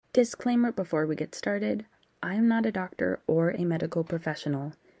Disclaimer before we get started, I am not a doctor or a medical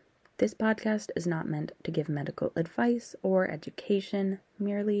professional. This podcast is not meant to give medical advice or education,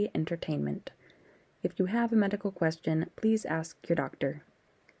 merely entertainment. If you have a medical question, please ask your doctor.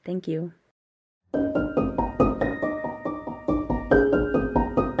 Thank you.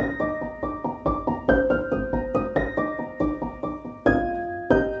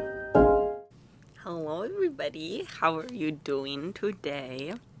 Hello everybody, how are you doing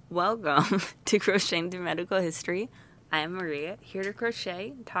today? Welcome to Crocheting Through Medical History. I am Maria, here to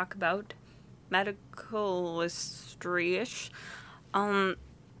crochet and talk about medical history-ish.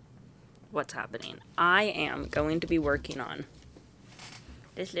 What's happening? I am going to be working on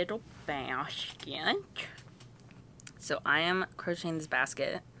this little basket. So I am crocheting this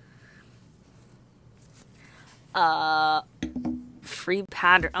basket. Free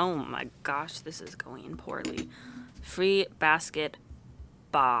pattern. Oh my gosh, this is going poorly. Free basket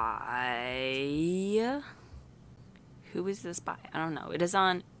by. Who is this by? I don't know. It is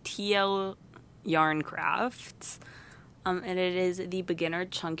on TL Yarn Crafts. And it is the beginner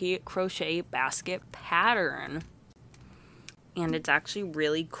chunky crochet basket pattern. And it's actually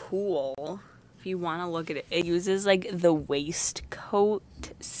really cool. If you want to look at it, it uses like the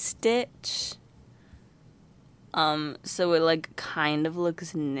waistcoat stitch. So it like kind of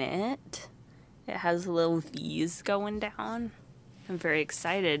looks knit. It has little V's going down. I'm very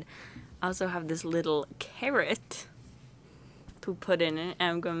excited. I also have this little carrot to put in it, and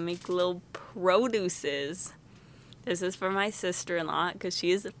I'm gonna make little produces. This is for my sister-in-law because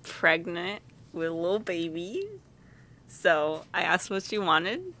she is pregnant with a little baby. So I asked what she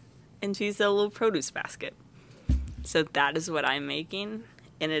wanted, and she said a little produce basket. So that is what I'm making,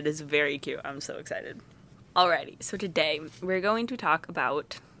 and it is very cute. I'm so excited. Alrighty, so today we're going to talk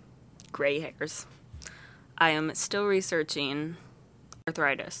about gray hairs. I am still researching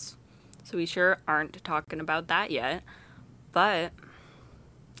arthritis, so we sure aren't talking about that yet, but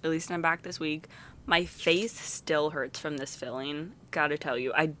at least I'm back this week. My face still hurts from this filling. Gotta tell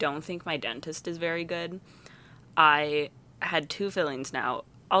you, I don't think my dentist is very good. I had 2 fillings now.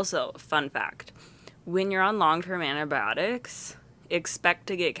 Also, fun fact, when you're on long-term antibiotics, expect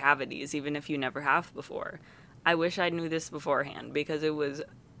to get cavities even if you never have before. I wish I knew this beforehand because it was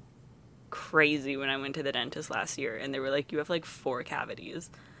crazy when I went to the dentist last year and they were like, you have like 4 cavities.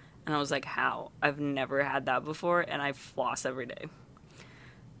 And I was like, how? I've never had that before and I floss every day.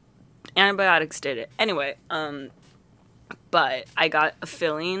 Antibiotics did it. Anyway, but I got a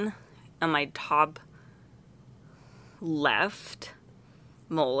filling on my top left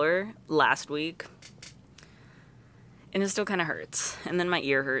molar last week. And it still kind of hurts. And then my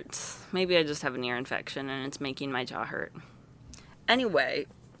ear hurts. Maybe I just have an ear infection and it's making my jaw hurt. Anyway,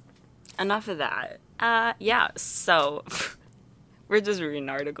 enough of that. So we're just reading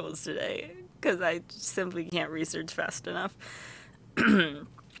articles today because I simply can't research fast enough.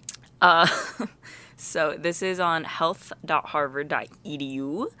 So this is on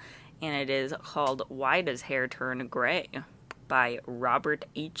health.harvard.edu and it is called Why Does Hair Turn Gray by Robert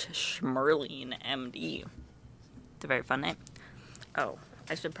H. Schmerling, MD. It's a very fun name. Oh,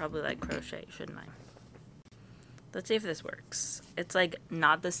 I should probably like crochet, shouldn't I? Let's see if this works. It's like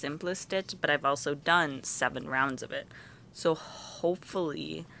not the simplest stitch, but I've also done 7 rounds of it. So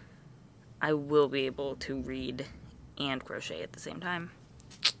hopefully I will be able to read and crochet at the same time.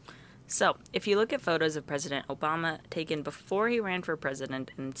 So if you look at photos of President Obama taken before he ran for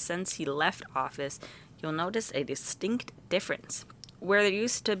president and since he left office, you'll notice a distinct difference. Where there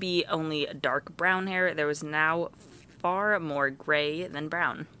used to be only dark brown hair, there was now far more gray than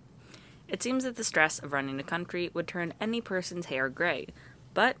brown. It seems that the stress of running a country would turn any person's hair gray.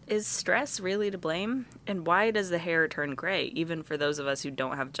 But is stress really to blame? And why does the hair turn gray, even for those of us who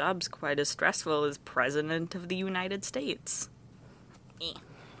don't have jobs quite as stressful as President of the United States?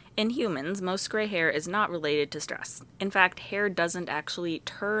 In humans, most gray hair is not related to stress. In fact, hair doesn't actually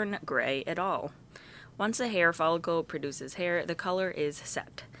turn gray at all. Once a hair follicle produces hair, the color is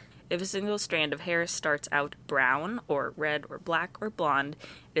set. If a single strand of hair starts out brown, or red, or black, or blonde,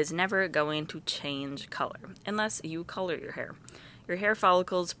 it is never going to change color, unless you color your hair. Your hair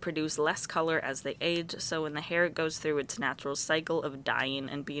follicles produce less color as they age, so when the hair goes through its natural cycle of dying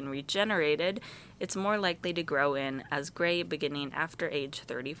and being regenerated, it's more likely to grow in as gray beginning after age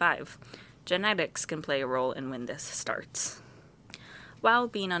 35. Genetics can play a role in when this starts. While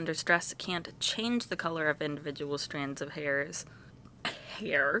being under stress can't change the color of individual strands of hair,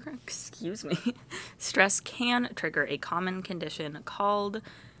 stress can trigger a common condition called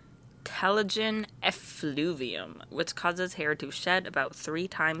telogen effluvium, which causes hair to shed about 3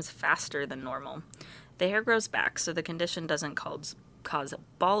 times faster than normal. The hair grows back, so the condition doesn't cause cause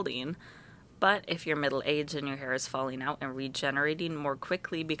balding. But if you're middle-aged and your hair is falling out and regenerating more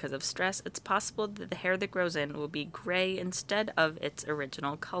quickly because of stress, it's possible that the hair that grows in will be gray instead of its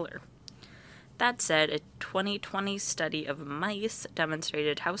original color. That said, a 2020 study of mice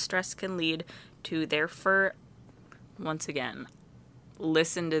demonstrated how stress can lead to their fur. Once again,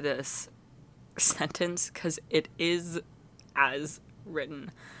 listen to this sentence because it is as written.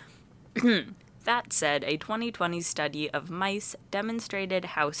 That said, a 2020 study of mice demonstrated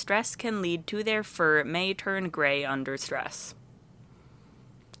how stress can lead to their fur may turn gray under stress.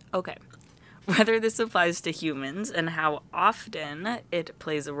 Okay. Whether this applies to humans and how often it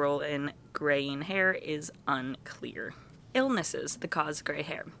plays a role in graying hair is unclear. Illnesses that cause gray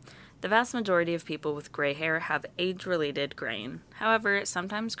hair. The vast majority of people with gray hair have age-related graying. However,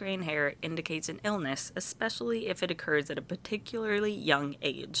 sometimes graying hair indicates an illness, especially if it occurs at a particularly young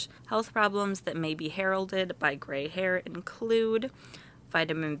age. Health problems that may be heralded by gray hair include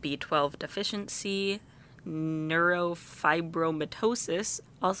vitamin B12 deficiency, neurofibromatosis,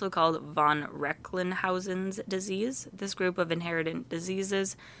 also called von Recklinghausen's disease. This group of inherited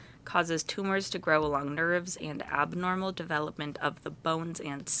diseases causes tumors to grow along nerves and abnormal development of the bones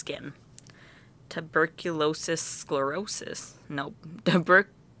and skin. Tuberculosis sclerosis. No, this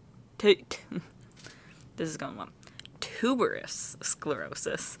is going well. Tuberous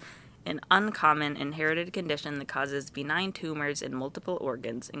sclerosis, an uncommon inherited condition that causes benign tumors in multiple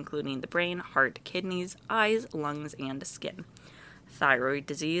organs, including the brain, heart, kidneys, eyes, lungs, and skin. Thyroid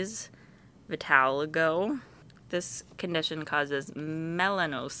disease, vitiligo. This condition causes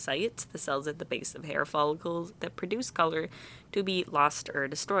melanocytes, the cells at the base of hair follicles that produce color, to be lost or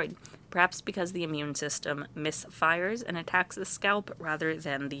destroyed, perhaps because the immune system misfires and attacks the scalp rather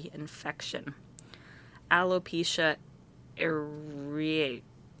than the infection. Alopecia areata,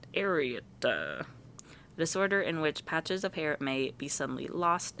 a disorder in which patches of hair may be suddenly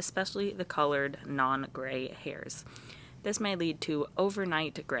lost, especially the colored, non-gray hairs. This may lead to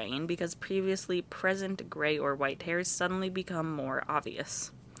overnight graying because previously present gray or white hairs suddenly become more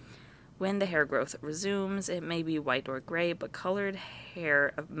obvious. When the hair growth resumes, it may be white or gray, but colored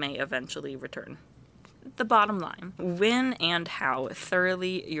hair may eventually return. The bottom line: when and how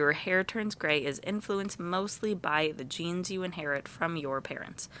thoroughly your hair turns gray is influenced mostly by the genes you inherit from your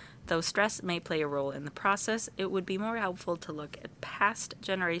parents. Though stress may play a role in the process, it would be more helpful to look at past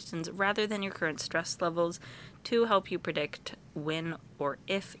generations rather than your current stress levels to help you predict when or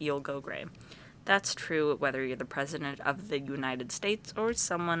if you'll go gray. That's true whether you're the President of the United States or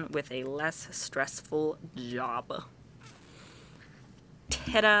someone with a less stressful job.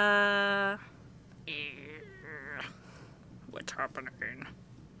 Ta-da! What's happening?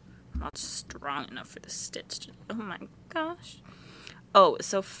 I'm not strong enough for the stitch. Oh my gosh. Oh,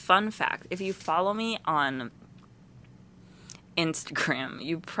 so fun fact. If you follow me on Instagram,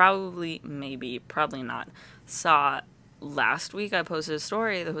 you probably not, saw last week I posted a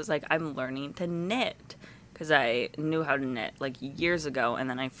story that was like, I'm learning to knit. Because I knew how to knit like years ago and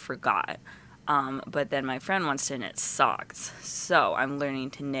then I forgot. But then my friend wants to knit socks. So I'm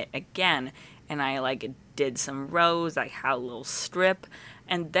learning to knit again. And I like did some rows, I had a little strip.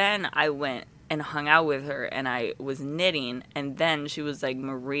 And then I went and hung out with her and I was knitting. And then she was like,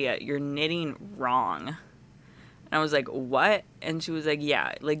 Maria, you're knitting wrong. And I was like, what? And she was like,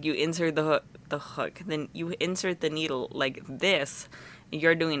 yeah, like you insert the hook, then you insert the needle like this, and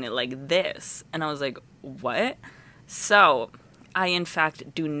you're doing it like this. And I was like, what? So I in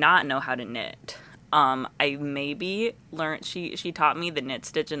fact do not know how to knit. I maybe learned, she taught me the knit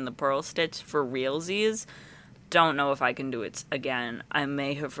stitch and the purl stitch for realsies. Don't know if I can do it again. I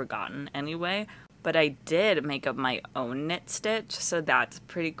may have forgotten anyway. But I did make up my own knit stitch, so that's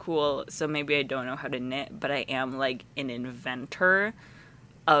pretty cool. So maybe I don't know how to knit, but I am like an inventor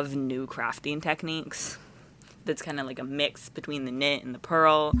of new crafting techniques. That's kind of like a mix between the knit and the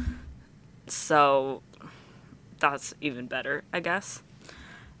purl. So that's even better, I guess.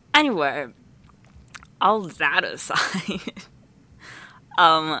 Anyway, all that aside,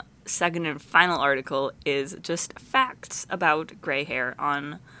 second and final article is just facts about gray hair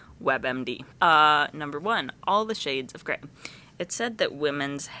on WebMD. Number 1, all the shades of gray. It said that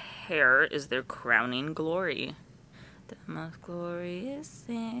women's hair is their crowning glory. The most glorious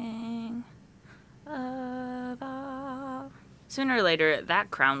thing of all. Sooner or later, that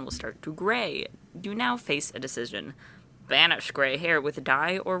crown will start to gray. You now face a decision. Banish gray hair with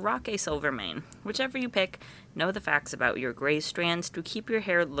dye or rock a silver mane. Whichever you pick, know the facts about your gray strands to keep your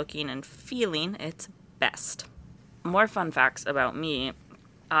hair looking and feeling its best. More fun facts about me.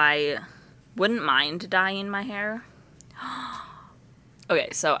 I wouldn't mind dyeing my hair. Okay,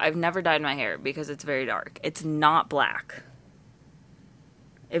 so I've never dyed my hair because it's very dark. It's not black.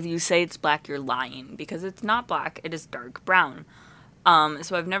 If you say it's black, you're lying, because it's not black, it is dark brown.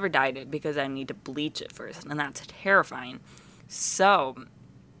 So I've never dyed it because I need to bleach it first, and that's terrifying. So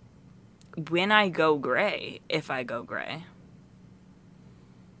when I go gray, if I go gray,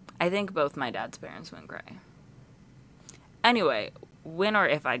 I think both my dad's parents went gray. Anyway, when or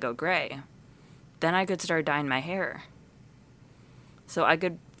if I go gray, then I could start dyeing my hair. So I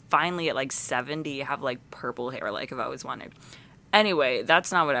could finally at like 70 have like purple hair like I've always wanted. Anyway,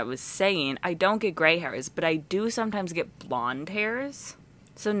 that's not what I was saying. I don't get gray hairs, but I do sometimes get blonde hairs.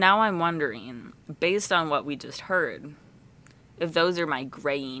 So now I'm wondering, based on what we just heard, if those are my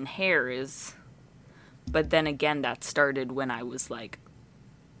graying hairs. But then again, that started when I was like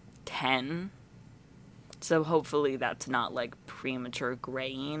 10. So hopefully that's not like premature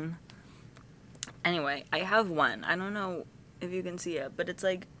graying. Anyway, I have one. I don't know if you can see it, but it's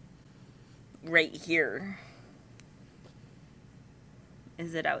like right here.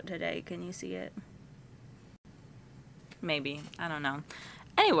 Is it out today? Can you see it? Maybe. I don't know.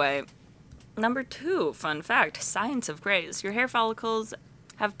 Anyway, number 2, fun fact, science of grays. Your hair follicles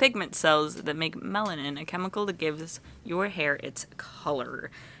have pigment cells that make melanin, a chemical that gives your hair its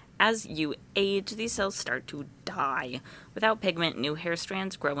color. As you age, these cells start to die. Without pigment, new hair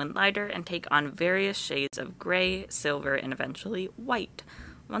strands grow in lighter and take on various shades of gray, silver, and eventually white.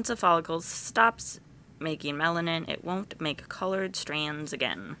 Once a follicle stops making melanin, it won't make colored strands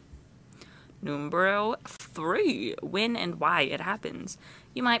again. Number 3, when and why it happens.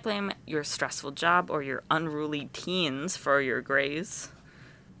 You might blame your stressful job or your unruly teens for your grays,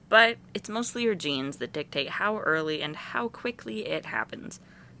 but it's mostly your genes that dictate how early and how quickly it happens.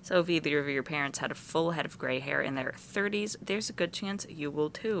 So if either of your parents had a full head of gray hair in their 30s, there's a good chance you will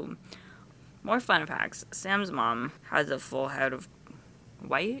too. More fun facts. Sam's mom has a full head of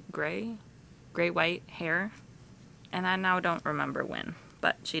gray-white hair, and I now don't remember when,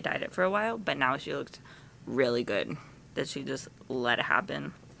 but she dyed it for a while, but now she looks really good that she just let it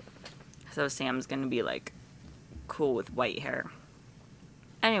happen. So Sam's gonna be like cool with white hair.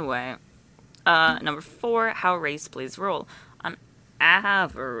 Anyway, number 4, how race plays a role. On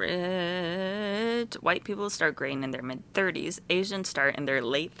average, white people start graying in their mid-30s, Asians start in their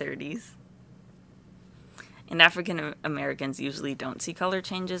late 30s, and African Americans usually don't see color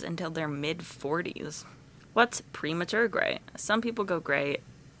changes until their mid-40s. What's premature gray? Some people go gray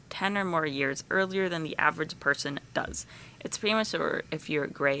 10 or more years earlier than the average person does. It's premature if you're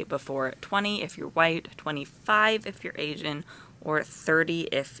gray before 20 if you're white, 25 if you're Asian, or 30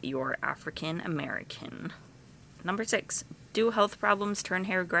 if you're African American. Number 6, do health problems turn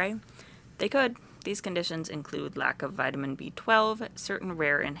hair gray? They could. These conditions include lack of vitamin B12, certain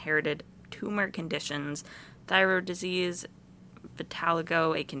rare inherited tumor conditions, thyroid disease,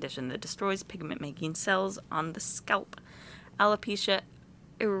 vitiligo, a condition that destroys pigment-making cells on the scalp. Alopecia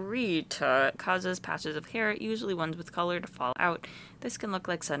areata causes patches of hair, usually ones with color, to fall out. This can look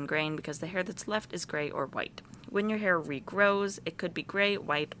like sun grain because the hair that's left is gray or white. When your hair regrows, it could be gray,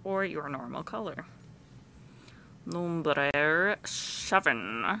 white, or your normal color. Number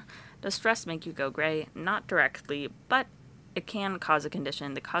 7. Does stress make you go gray? Not directly, but it can cause a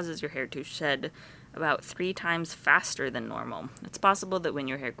condition that causes your hair to shed about 3 times faster than normal. It's possible that when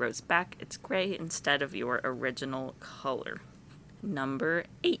your hair grows back, it's gray instead of your original color. Number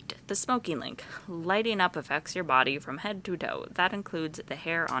 8. The smoking link. Lighting up affects your body from head to toe. That includes the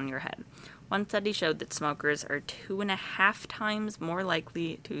hair on your head. One study showed that smokers are 2.5 times more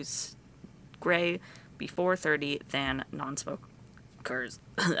likely to gray before 30 than non-smokers.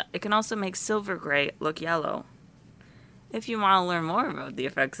 It can also make silver gray look yellow. If you want to learn more about the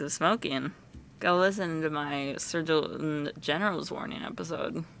effects of smoking, go listen to my Surgeon General's warning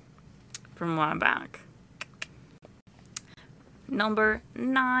episode from a while back. Number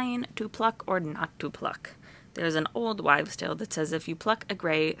 9, to pluck or not to pluck. There's an old wives' tale that says if you pluck a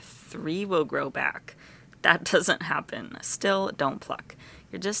gray, 3 will grow back. That doesn't happen. Still, don't pluck.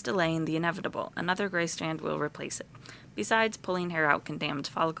 You're just delaying the inevitable. Another gray strand will replace it. Besides, pulling hair out can damage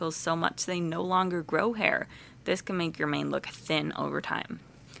follicles so much they no longer grow hair. This can make your mane look thin over time.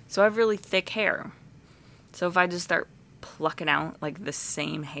 So I have really thick hair. So if I just start plucking out like the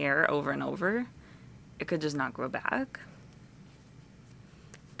same hair over and over, it could just not grow back.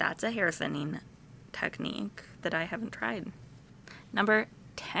 That's a hair thinning technique that I haven't tried. Number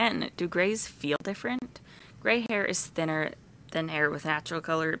 10. Do grays feel different? Gray hair is thinner than hair with natural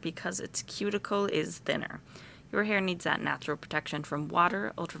color because its cuticle is thinner. Your hair needs that natural protection from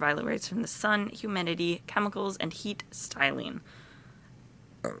water, ultraviolet rays from the sun, humidity, chemicals, and heat styling.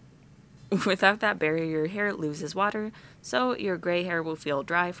 Without that barrier, your hair loses water, so your gray hair will feel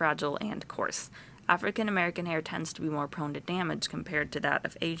dry, fragile, and coarse. African American hair tends to be more prone to damage compared to that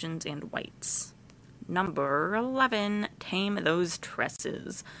of Asians and whites. Number 11, tame those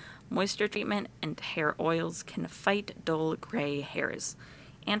tresses. Moisture treatment and hair oils can fight dull gray hairs.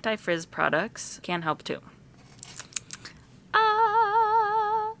 Anti-frizz products can help too.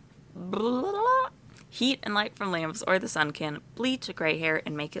 Heat and light from lamps or the sun can bleach gray hair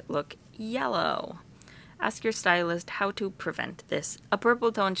and make it look yellow. Ask your stylist how to prevent this. A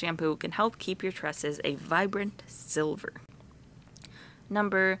purple tone shampoo can help keep your tresses a vibrant silver.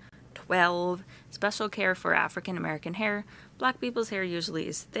 Number 12. Special care for African American hair. Black people's hair usually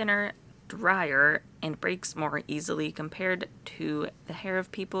is thinner, drier, and breaks more easily compared to the hair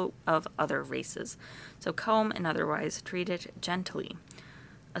of people of other races. So comb and otherwise treat it gently,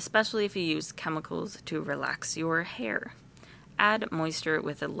 especially if you use chemicals to relax your hair. Add moisture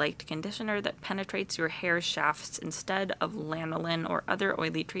with a light conditioner that penetrates your hair shafts instead of lanolin or other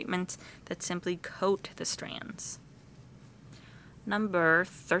oily treatments that simply coat the strands. Number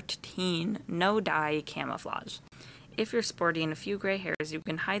 13, no dye camouflage. If you're sporting a few gray hairs, you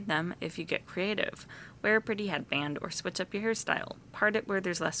can hide them if you get creative. Wear a pretty headband or switch up your hairstyle. Part it where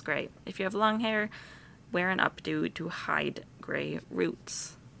there's less gray. If you have long hair, wear an updo to hide gray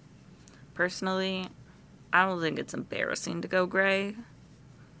roots. Personally, I don't think it's embarrassing to go gray.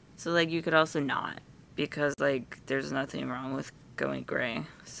 So, you could also not. Because, there's nothing wrong with going gray.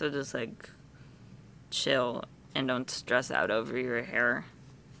 So just, chill and don't stress out over your hair.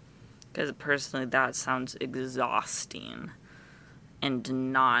 Because personally, that sounds exhausting.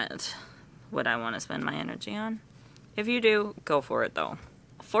 And not what I want to spend my energy on. If you do, go for it, though.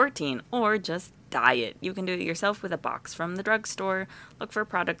 14, or just dye it. You can do it yourself with a box from the drugstore. Look for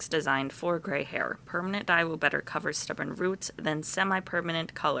products designed for gray hair. Permanent dye will better cover stubborn roots than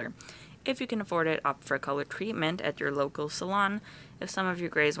semi-permanent color. If you can afford it, opt for a color treatment at your local salon. If some of your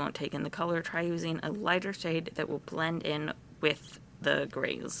grays won't take in the color, try using a lighter shade that will blend in with the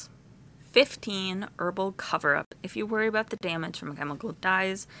grays. 15, herbal cover-up. If you worry about the damage from chemical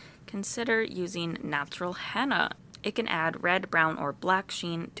dyes, consider using natural henna. It can add red, brown, or black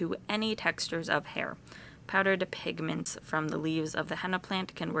sheen to any textures of hair. Powdered pigments from the leaves of the henna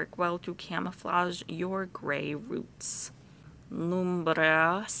plant can work well to camouflage your gray roots.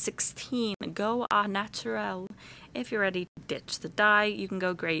 Number 16, go au naturel. If you're ready to ditch the dye, you can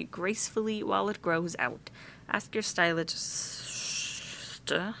go gray gracefully while it grows out. Ask your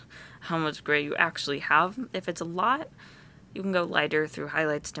stylist how much gray you actually have. If it's a lot, you can go lighter through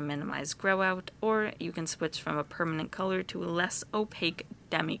highlights to minimize grow out, or you can switch from a permanent color to a less opaque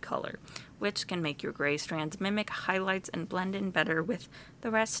demi-color, which can make your gray strands mimic highlights and blend in better with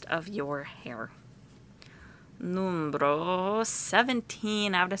the rest of your hair. Numero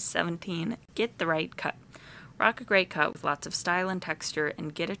 17 out of 17, get the right cut. Rock a great cut with lots of style and texture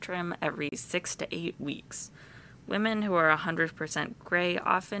and get a trim every 6 to 8 weeks. Women who are 100% gray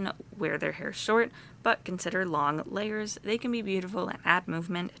often wear their hair short, but consider long layers. They can be beautiful and add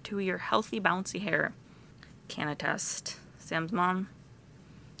movement to your healthy, bouncy hair. Can attest. Sam's mom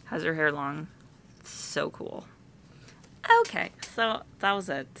has her hair long. So cool. Okay, so that was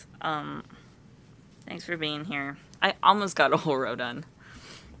it. Thanks for being here. I almost got a whole row done.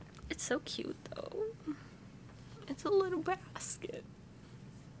 It's so cute, though. It's a little basket.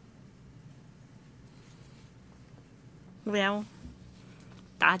 Well,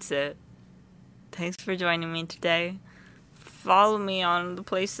 that's it. Thanks for joining me today. Follow me on the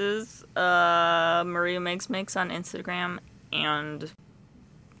places. Maria Makes Mix on Instagram and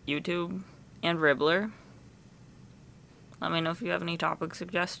YouTube and Ribbler. Let me know if you have any topic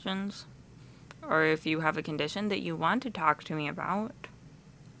suggestions or if you have a condition that you want to talk to me about.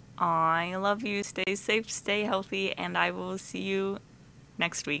 I love you. Stay safe, stay healthy, and I will see you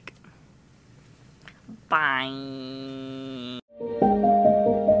next week. Bye.